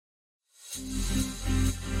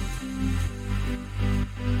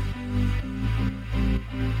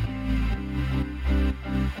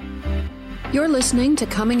You're listening to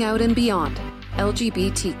Coming Out and Beyond,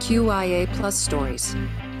 LGBTQIA+ stories,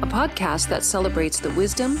 a podcast that celebrates the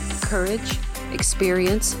wisdom, courage,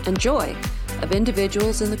 experience, and joy of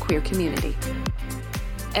individuals in the queer community.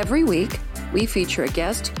 Every week, we feature a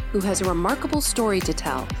guest who has a remarkable story to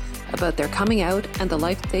tell about their coming out and the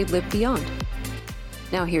life they've lived beyond.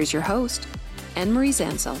 Now here's your host, Anne-Marie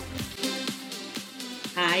Zanzel.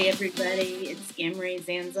 Hi, everybody. It's Anne-Marie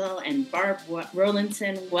Zanzel and Barb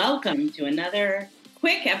Rowlandson. Welcome to another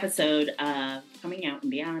quick episode of Coming Out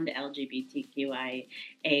and Beyond LGBTQIA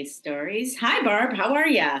stories. Hi, Barb. How are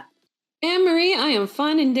you? Anne-Marie, I am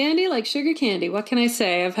fun and dandy like sugar candy. What can I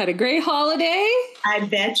say? I've had a great holiday. I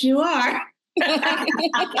bet you are.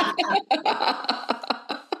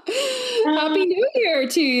 Happy New Year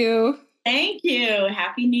to you. Thank you.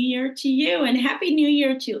 Happy New Year to you, and Happy New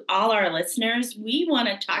Year to all our listeners. We want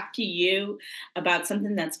to talk to you about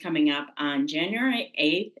something that's coming up on January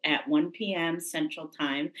 8th at 1 p.m. Central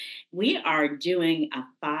Time. We are doing a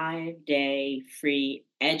 5-day free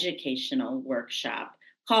educational workshop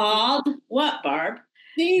called what, Barb?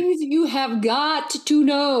 Things you have got to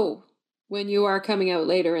know when you are coming out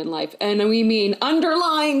later in life. And we mean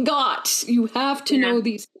underlying got. You have to know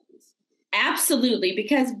these things. Absolutely,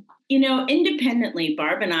 because independently,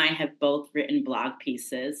 Barb and I have both written blog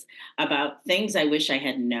pieces about things I wish I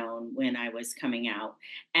had known when I was coming out.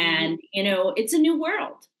 And, it's a new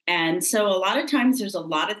world. And so a lot of times there's a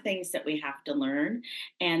lot of things that we have to learn.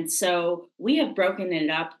 And so we have broken it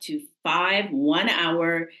up to 5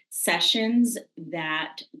 1-hour sessions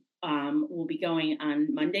that will be going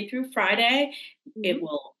on Monday through Friday. It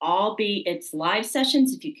will all be, it's live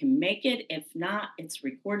sessions if you can make it. If not, it's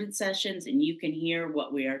recorded sessions and you can hear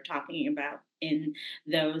what we are talking about in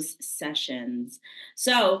those sessions.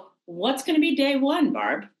 So what's going to be day one,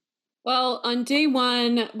 Barb? Well, on day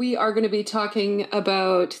one, we are going to be talking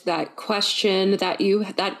about that question that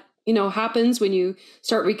happens when you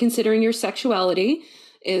start reconsidering your sexuality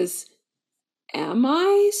is, am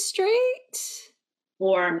I straight?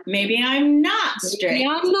 Or maybe I'm not straight. Maybe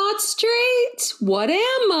I'm not straight. What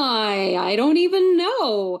am I? I don't even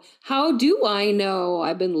know. How do I know?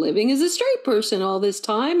 I've been living as a straight person all this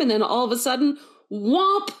time, and then all of a sudden,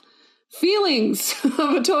 whomp, feelings of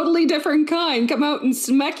a totally different kind come out and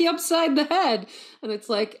smack you upside the head. And it's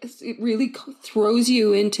like, it really throws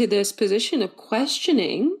you into this position of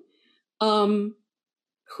questioning who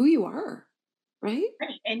you are. Right.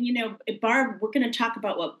 And, Barb, we're going to talk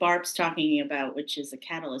about what Barb's talking about, which is a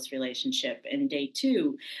catalyst relationship in day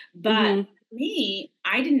 2. But me,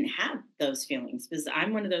 I didn't have those feelings because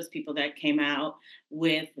I'm one of those people that came out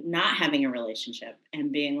with not having a relationship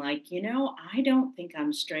and being like, I don't think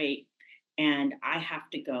I'm straight and I have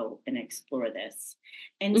to go and explore this.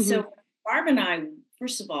 And so Barb and I,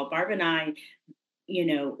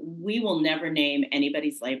 we will never name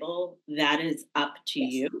anybody's label. That is up to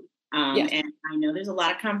you. And I know there's a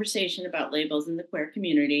lot of conversation about labels in the queer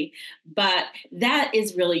community, but that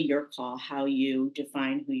is really your call, how you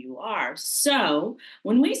define who you are. So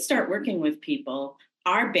when we start working with people,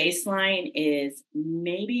 our baseline is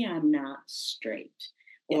maybe I'm not straight,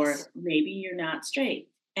 or maybe you're not straight.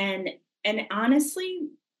 And honestly,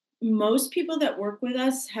 most people that work with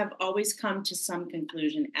us have always come to some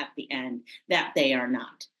conclusion at the end that they are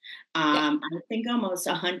not. I think almost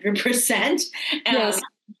 100%. Yes.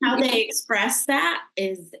 How they express that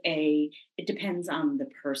it depends on the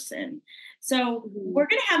person. So we're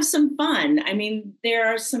going to have some fun. I mean, there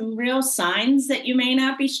are some real signs that you may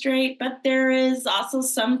not be straight, but there is also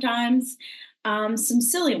sometimes some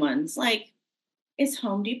silly ones, like, is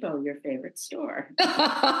Home Depot your favorite store?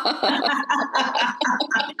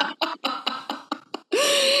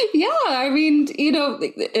 Yeah, I mean,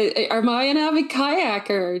 am I an avid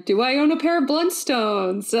kayaker? Do I own a pair of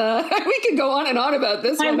Blundstones? We could go on and on about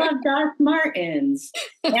this. I love Doc Martens.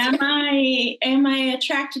 Am I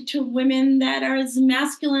attracted to women that are as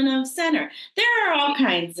masculine of center? There are all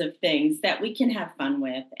kinds of things that we can have fun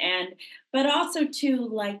with, but also to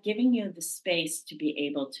like giving you the space to be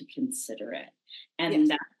able to consider it, and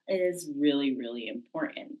that is really, really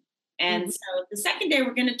important. And so the second day,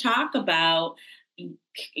 we're going to talk about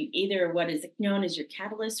either what is known as your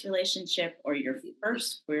catalyst relationship or your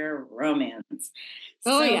first queer romance.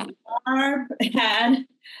 Barb had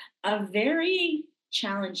a very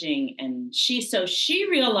challenging, and she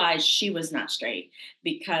realized she was not straight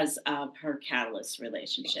because of her catalyst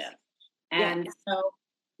relationship. And so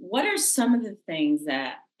what are some of the things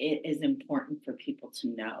that it is important for people to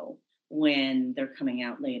know when they're coming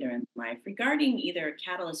out later in life regarding either a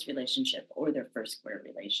catalyst relationship or their first queer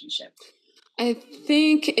relationship? I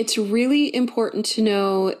think it's really important to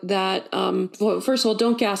know that, well, first of all,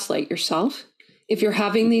 don't gaslight yourself. If you're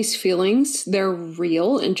having these feelings, they're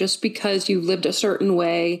real. And just because you lived a certain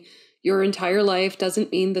way your entire life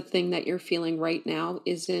doesn't mean the thing that you're feeling right now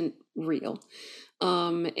isn't real.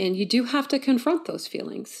 And you do have to confront those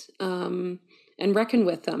feelings, and reckon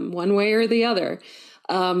with them one way or the other.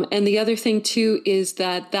 And the other thing too is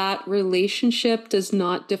that that relationship does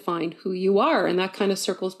not define who you are, and that kind of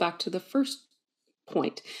circles back to the first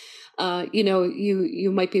point.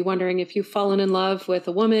 You might be wondering if you've fallen in love with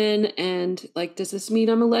a woman, and like, does this mean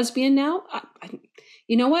I'm a lesbian now?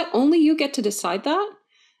 You know what? Only you get to decide that,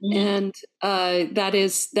 Mhm. and that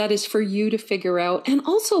is for you to figure out. And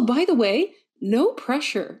also, by the way, no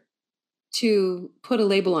pressure to put a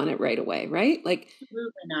label on it right away, right? Like,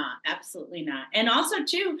 Absolutely not. Absolutely not. And also,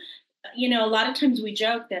 too, a lot of times we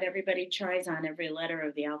joke that everybody tries on every letter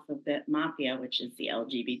of the alphabet mafia, which is the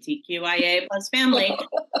LGBTQIA plus family.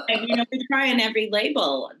 And, we try on every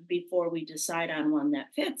label before we decide on one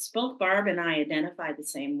that fits. Both Barb and I identify the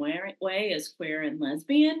same way as queer and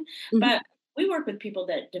lesbian, mhm, but we work with people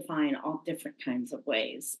that define all different kinds of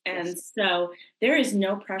ways. yes. And so there is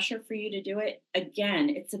no pressure for you to do it. Again,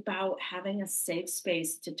 it's about having a safe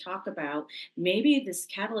space to talk about maybe this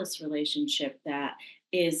catalyst relationship that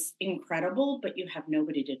is incredible, but you have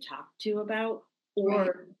nobody to talk to about,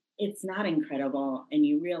 Right. or it's not incredible and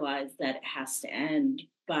you realize that it has to end,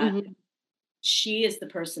 but Hmm. she is the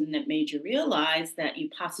person that made you realize that you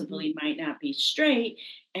Hmm. possibly might not be straight,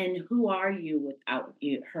 and who are you without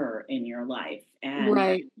her in your life? And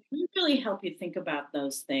Right. we really help you think about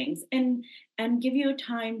those things, and give you a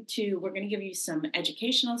time to we're going to give you some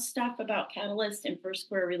educational stuff about catalyst and first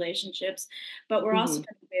square relationships, but we're also Hmm.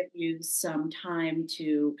 going to give you some time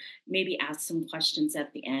to maybe ask some questions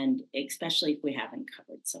at the end, especially if we haven't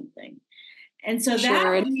covered something. And so that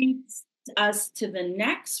Sure. leads us to the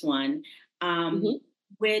next one, um, Mhm.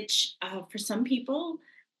 which for some people,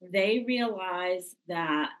 they realize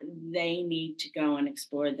that they need to go and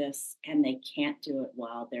explore this and they can't do it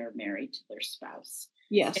while they're married to their spouse.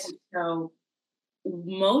 Yes, And so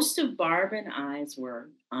most of Barb and I's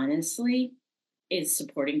work, honestly, is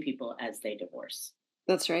supporting people as they divorce.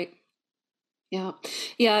 that's right. Yeah.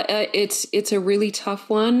 Yeah, it's a really tough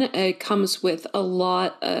one. It comes with a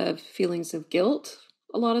lot of feelings of guilt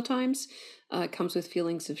a lot of times. It comes with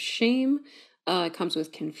feelings of shame. It comes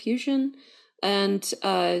with confusion. And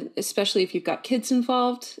especially if you've got kids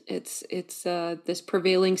involved, it's this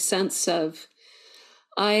prevailing sense of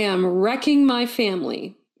I am wrecking my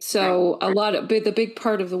family. Right. So the big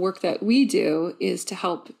part of the work that we do is to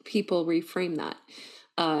help people reframe that,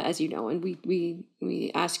 as you know, and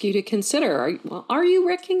we ask you to consider: are you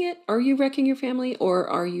wrecking it? Are you wrecking your family, or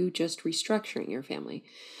are you just restructuring your family?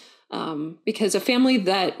 Because a family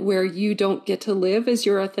that where you don't get to live as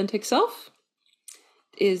your authentic self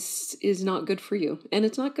is not good for you, and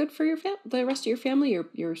it's not good for the rest of your family,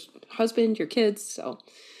 your husband, your kids. So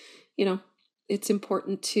you know, it's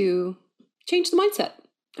important to change the mindset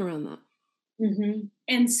around that.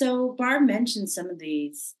 And so Barb mentioned some of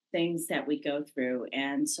these things that we go through.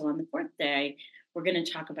 And so on the fourth day, we're going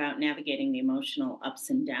to talk about navigating the emotional ups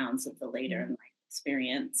and downs of the later in life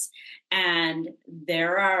experience. And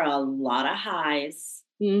there are a lot of highs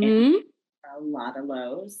and Mm-hmm. a lot of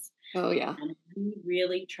lows. Oh yeah. And we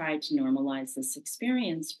really try to normalize this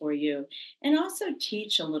experience for you and also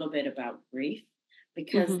teach a little bit about grief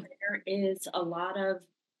because Mm-hmm. there is a lot of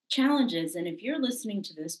challenges. And if you're listening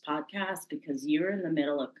to this podcast because you're in the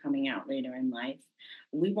middle of coming out later in life,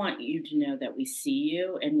 we want you to know that we see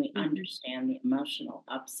you and we Mm-hmm. understand the emotional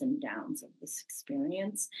ups and downs of this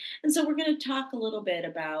experience. And so we're going to talk a little bit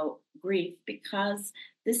about grief because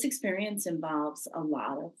this experience involves a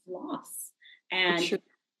lot of loss. And Sure.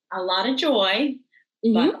 a lot of joy,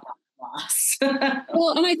 but a Mm-hmm. lot of loss.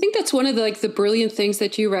 Well, and I think that's one of the brilliant things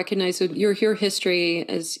that you recognize with your history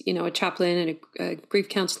as a chaplain and a grief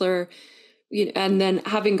counselor, and then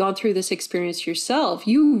having gone through this experience yourself,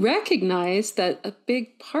 you recognize that a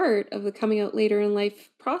big part of the coming out later in life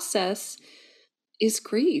process is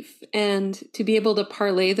grief, and to be able to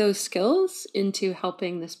parlay those skills into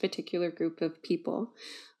helping this particular group of people,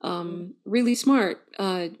 really smart,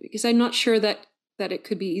 because I'm not sure that it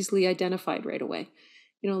could be easily identified right away.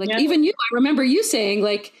 Like, Yeah. even you, I remember you saying,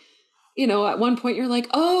 like, at one point you're like,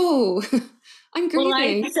 oh, I'm Well,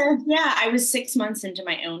 I grieving. said, yeah, I was 6 months into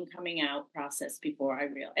my own coming out process before I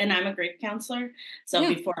realized, and I'm a grief counselor. So Yeah.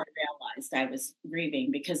 before I realized I was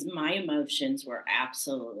grieving because my emotions were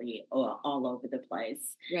absolutely all over the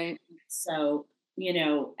place. Right. So,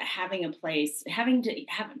 having a place,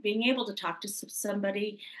 being able to talk to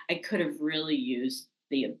somebody, I could have really used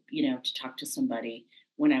to talk to somebody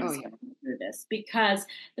when I Oh was yeah. going through this, because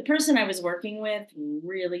the person I was working with,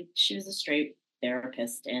 really, she was a straight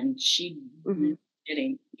therapist, and she Hmm. really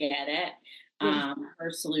didn't get it. Yeah.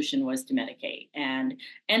 Her solution was to medicate, and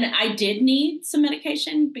I did need some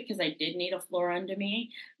medication because I did need a floor under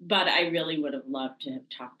me, but I really would have loved to have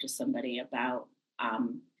talked to somebody about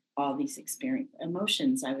um, all these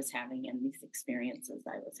emotions I was having and these experiences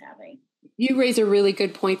I was having. You raise a really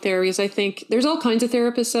good point there, because I think there's all kinds of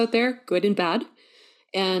therapists out there, good and bad.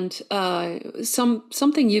 And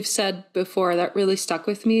something you've said before that really stuck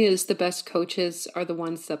with me is the best coaches are the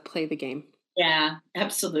ones that play the game. Yeah,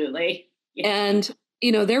 absolutely. Yeah. And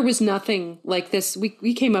there was nothing like this.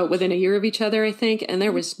 We came out within a year of each other, I think, and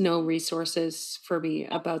there was no resources for me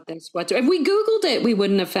about this whatsoever. If we Googled it, we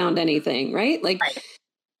wouldn't have found anything, right? Like, Right.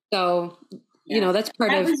 so, Yeah. that's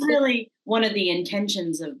part That of. was really one of the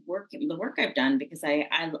intentions of the work I've done, because I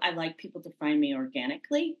like people to find me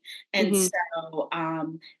organically. And Mhm. so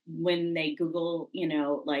when they Google,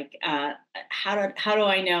 like, how do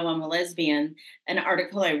I know I'm a lesbian? An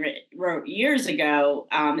article I wrote years ago,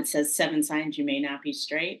 it says 7 signs you may not be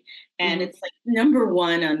straight. And Mhm. it's like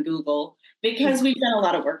 #1 on Google, because we've done a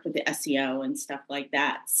lot of work with the SEO and stuff like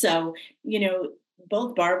that. So, you know,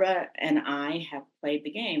 both Barbara and I have played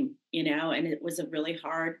the game, and it was a really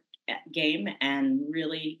hard game, and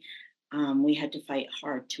really, we had to fight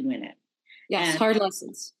hard to win it. Yes, And hard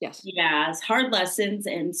lessons. Yes. yeah, it's hard lessons.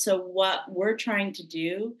 And so, what we're trying to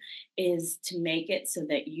do is to make it so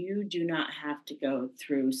that you do not have to go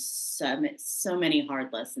through so many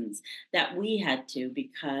hard lessons that we had to,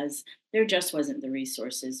 because there just wasn't the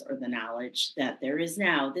resources or the knowledge that there is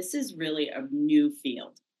now. This is really a new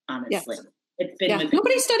field, honestly. Yes. It's been Yeah. with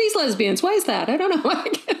Nobody studies lesbians. Why is that? I don't know.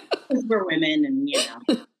 because we're women, and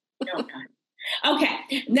oh God.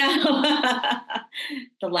 Okay, now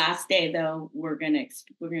the last day, though, we're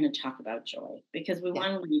gonna talk about joy, because we Yeah,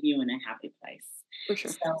 want to leave you in a happy place. for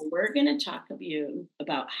sure. So we're gonna talk to you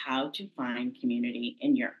about how to find community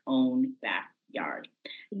in your own backyard,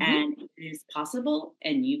 Hmm. and it is possible,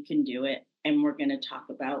 and you can do it. And we're gonna talk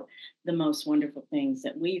about the most wonderful things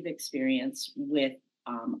that we've experienced with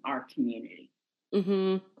our community.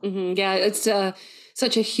 Hmm. Hmm. Yeah, it's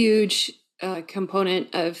such a huge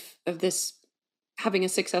component of this having a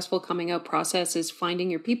successful coming out process is finding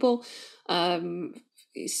your people, um,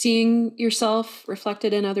 seeing yourself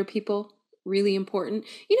reflected in other people. Really important.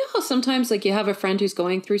 You know how sometimes, like, you have a friend who's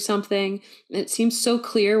going through something, and it seems so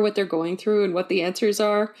clear what they're going through and what the answers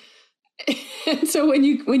are. And so when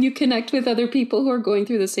you connect with other people who are going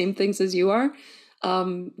through the same things as you are,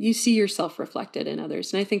 you see yourself reflected in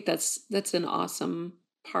others, and I think that's an awesome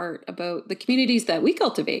part about the communities that we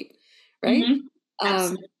cultivate, right? Hmm. Um,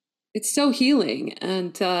 Absolutely. it's so healing,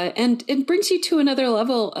 and it brings you to another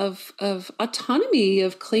level of autonomy,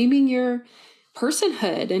 of claiming your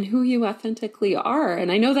personhood and who you authentically are.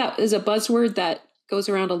 And I know that is a buzzword that goes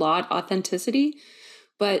around a lot, authenticity,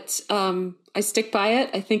 but I stick by it.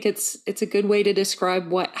 I think it's a good way to describe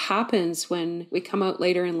what happens when we come out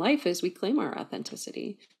later in life as we claim our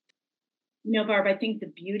authenticity. Barb, I think the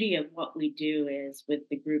beauty of what we do is with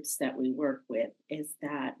the groups that we work with is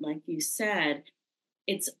that, like you said,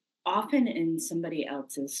 it's often in somebody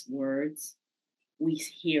else's words we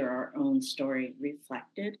hear our own story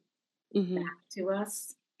reflected back Hmm. to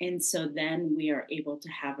us. And so then we are able to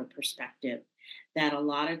have a perspective that a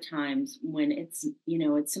lot of times when it's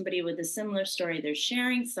somebody with a similar story, they're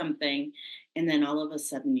sharing something, and then all of a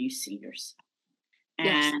sudden you see yourself.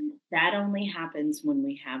 Yes. And that only happens when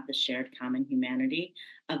we have the shared common humanity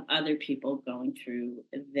of other people going through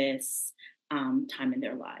this time in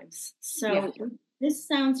their lives. Yeah. So, if this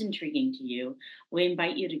sounds intriguing to you, we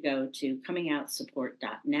invite you to go to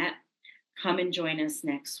comingoutssupport.net. Come and join us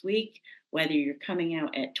next week, whether you're coming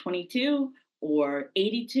out at 22 or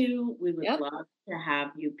 82. We would Yep. love to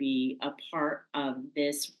have you be a part of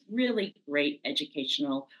this really great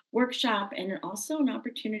educational workshop, and also an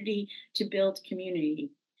opportunity to build community.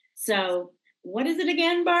 So, what is it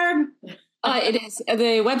again, Barb? It is,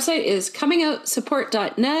 the website is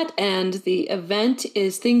comingoutssupport.net, and the event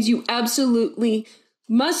is things you absolutely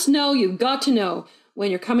must know, you've got to know when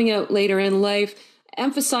you're coming out later in life,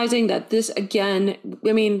 emphasizing that this, again,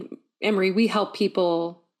 I mean, Emery, we help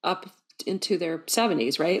people up into their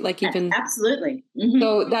 70s, right? Like, Yes, even absolutely. Hmm.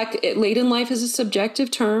 so, late in life is a subjective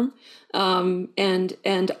term,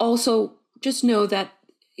 and also just know that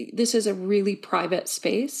this is a really private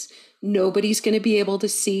space. Nobody's going to be able to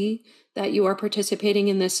see that you are participating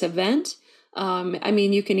in this event. I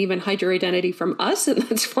mean, you can even hide your identity from us, and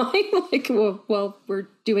that's fine. Like, well, we're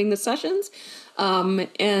doing the sessions,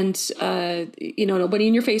 and nobody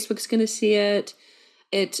in your Facebook's going to see it.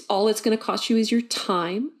 All it's going to cost you is your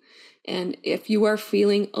time. And if you are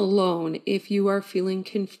feeling alone, if you are feeling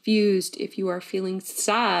confused, if you are feeling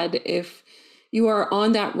sad, if you are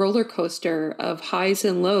on that roller coaster of highs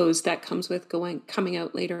and lows that comes with coming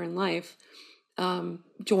out later in life,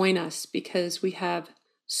 join us, because we have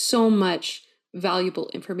so much valuable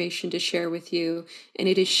information to share with you. And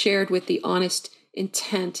it is shared with the honest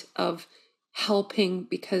intent of helping,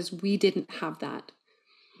 because we didn't have that.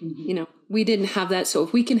 We didn't have that. So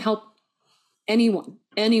if we can help anyone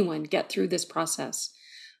get through this process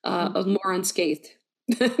more unscathed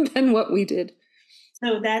than what we did.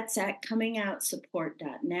 So that's at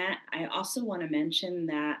comingoutssupport.net. I also want to mention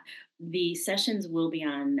that the sessions will be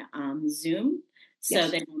on Zoom. So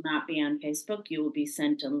they will not be on Facebook. You will be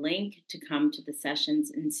sent a link to come to the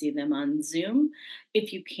sessions and see them on Zoom.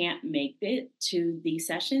 If you can't make it to the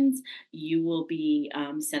sessions, you will be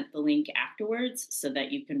sent the link afterwards so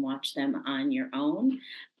that you can watch them on your own.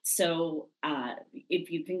 So if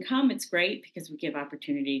you can come, it's great, because we give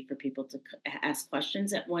opportunity for people to ask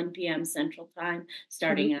questions at 1 p.m. Central Time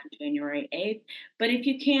starting on January 8th. But if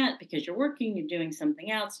you can't, because you're working, you're doing something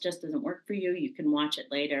else, just doesn't work for you, you can watch it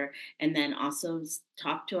later and then also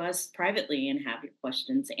talk to us privately and have your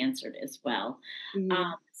questions answered as well.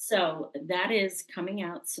 So that is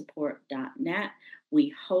comingoutssupport.net.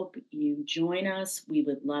 We hope you join us. We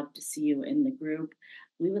would love to see you in the group.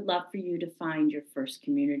 We would love for you to find your first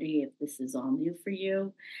community if this is all new for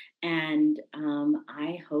you. And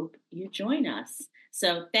I hope you join us.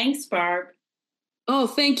 So thanks, Barb. Oh,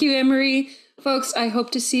 thank you, Emery. Folks, I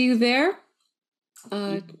hope to see you there.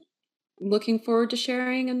 Looking forward to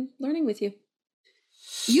sharing and learning with you.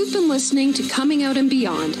 You've been listening to Coming Out and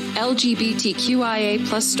Beyond, LGBTQIA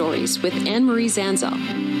plus stories with Anne-Marie Zanzel.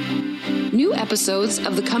 New episodes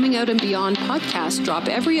of the Coming Out and Beyond podcast drop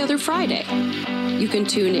every other Friday. You can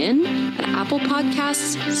tune in at Apple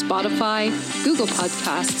Podcasts, Spotify, Google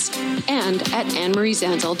Podcasts, and at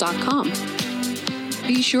annemariezanzel.com.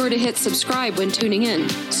 Be sure to hit subscribe when tuning in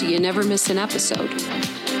so you never miss an episode.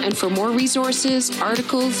 And for more resources,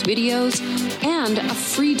 articles, videos, and a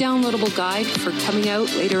free downloadable guide for coming out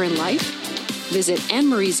later in life, visit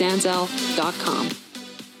annemariezanzel.com.